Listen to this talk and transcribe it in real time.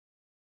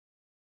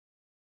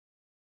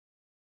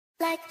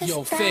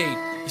Yo, Fade,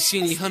 you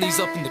see any honeys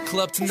up in the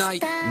club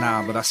tonight?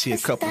 Nah, but I see a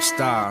couple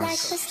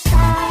stars.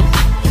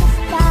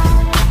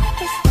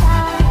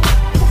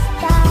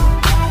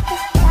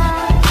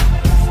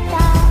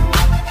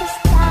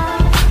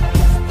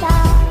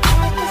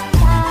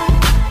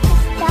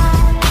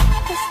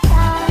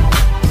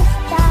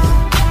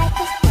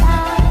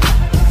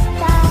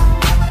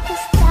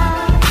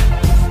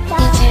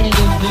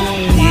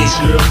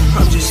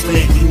 I'm just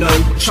letting you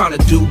know, trying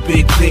to do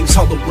big things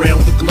all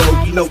around the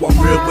globe. You know I'm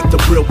real with the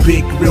real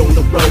big grill on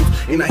the road.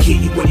 And I hear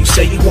you when you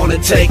say you wanna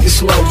take it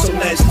slow. So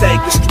let's take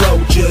a stroll,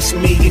 just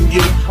me and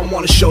you. I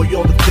wanna show you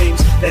all the things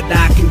that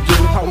I can do.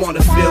 I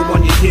wanna feel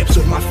on your hips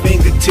with my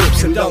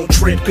fingertips. And don't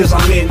trip, cause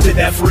I'm into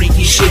that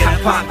freaky shit.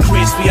 I pop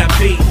Chris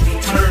VIP,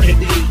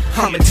 eternity.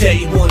 I'ma tell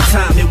you one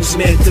time it was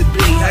meant to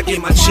be. I gave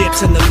my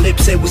chips and the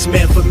lips, it was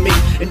meant for me.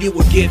 And you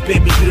a gift,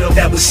 baby girl,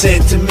 that was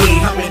sent to me.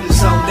 I'm in the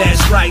zone, that's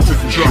right.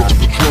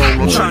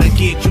 I'm trying to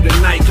get you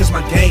tonight, cause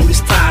my game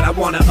is tight. I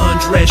wanna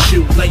undress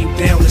you, lay you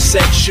down and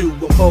sex you.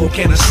 What more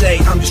can I say?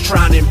 I'm just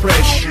trying to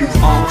impress you.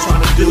 All I'm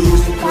trying to do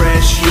is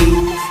impress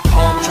you.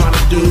 All I'm trying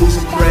to do is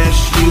impress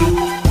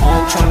you. All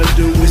I'm trying to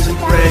do is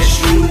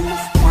impress you.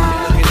 Mommy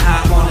looking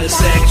hot, wanna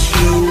sex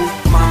you.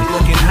 Mommy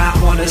looking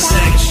hot, wanna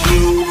sex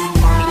you.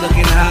 Mommy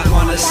looking hot,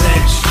 wanna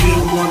sex you.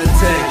 Wanna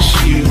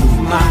text you.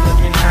 Mommy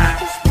looking hot,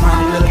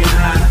 mommy looking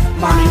hot,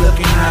 mommy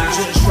looking hot.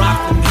 Just rock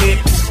them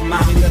hips.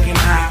 Mommy looking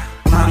hot,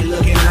 mommy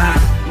looking hot,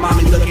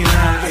 mommy looking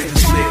hot. And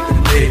just lick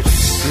them lips.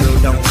 Still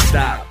don't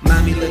stop.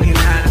 Mommy looking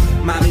hot,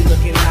 mommy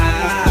looking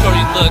hot. Girl,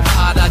 you look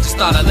hot, I just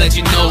thought I'd let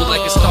you know.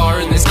 Like a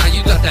star in the sky,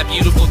 you got that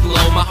beautiful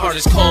glow. My heart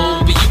is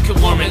cold, but you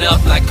can warm it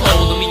up like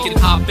cold. And we can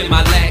hop in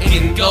my lap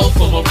and go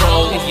for a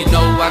roll. And you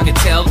know I can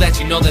tell that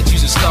you know that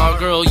you's a star.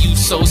 Girl, you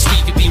so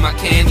sweet, could be my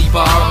candy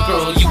bar.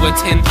 Girl, you a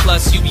 10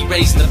 plus, you be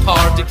raising the par.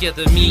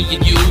 Together me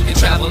and you can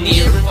travel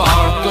near and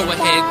far. Go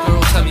ahead,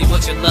 girl, tell me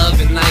what you love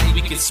at night.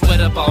 We can sweat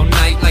up all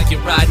night like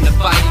you're riding a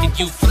bike. And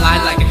you fly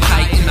like a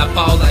kite and I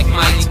fall like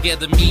Mike.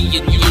 Together me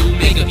and you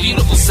make a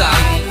beautiful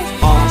sight.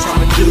 All I'm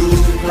trying to do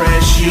is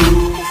impress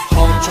you.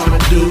 All I'm trying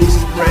to do is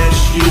impress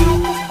you.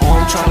 All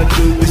I'm trying to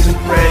do is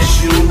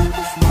impress you.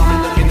 Mommy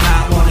looking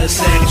hot, wanna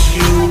sex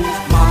you.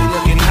 Mommy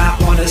looking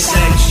hot, wanna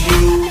sex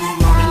you.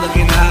 Mommy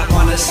looking hot,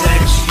 wanna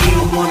sex you.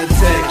 Wanna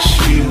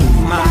text you.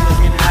 Mommy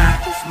looking hot,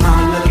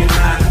 mommy looking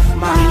hot,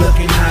 mommy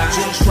looking hot.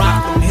 Just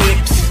rock them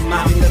hips.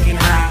 Mommy looking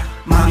hot,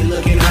 mommy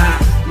looking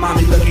hot,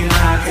 mommy looking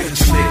hot. And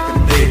just lick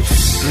them lips.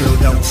 Still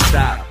don't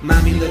stop.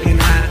 Mommy looking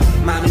hot,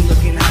 mommy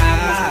looking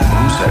hot.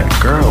 Who's that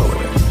girl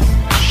with him?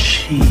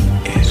 She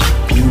is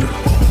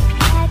beautiful.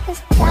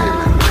 Wait a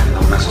minute, man,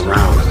 don't mess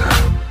around with her.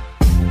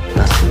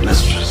 That's the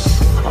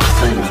mistress of a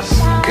famous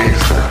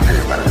gangster.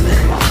 Everybody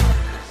name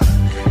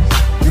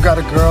her. You got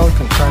a girl who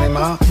can turn him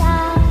out?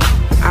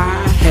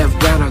 I have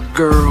got a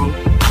girl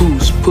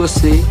whose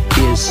pussy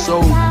is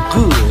so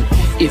good,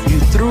 if you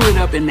threw it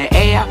up in the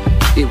air,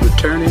 it would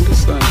turn into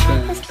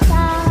sunshine.